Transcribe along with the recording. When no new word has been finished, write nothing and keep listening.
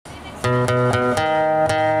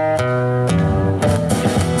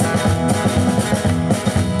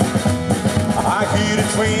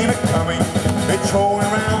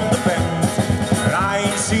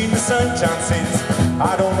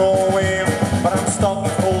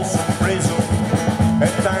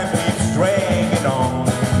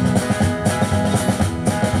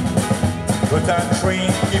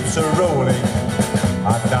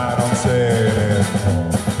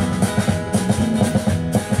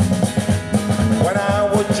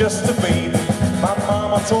just a baby, my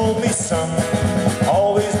mama told me, son,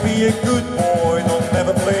 always be a good boy, don't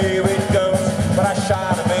never play with guns. But I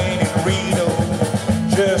shot a man in Reno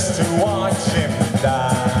just to watch him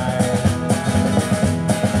die.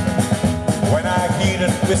 When I hear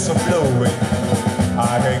the whistle blowing,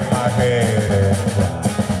 I hang my head and cry.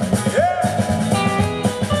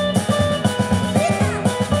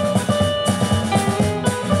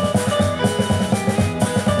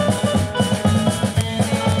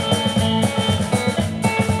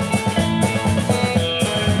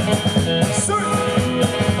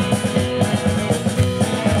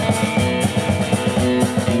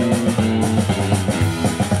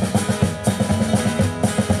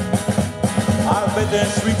 The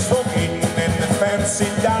streets smoking in the fancy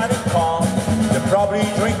dining car. They're probably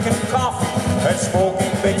drinking coffee and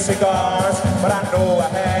smoking big cigars. But I know I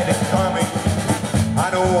had it coming, I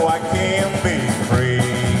know I can be free.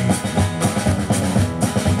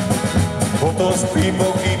 But those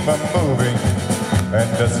people keep on moving, and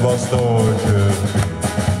that's what's torture.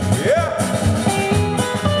 Yeah!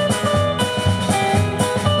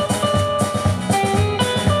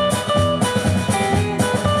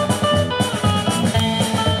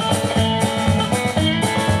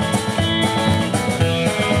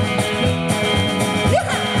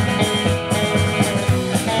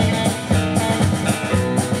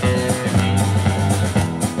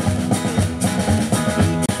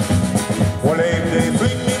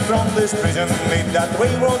 This prison, if that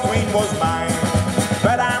railroad train was mine,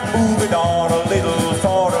 but I'm moving on a little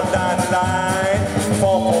further down the line.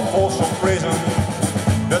 For Folson prison,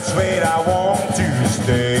 that's where I want to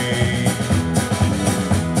stay.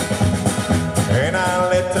 And I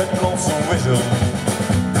let the lonesome whistle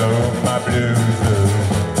blow my blues.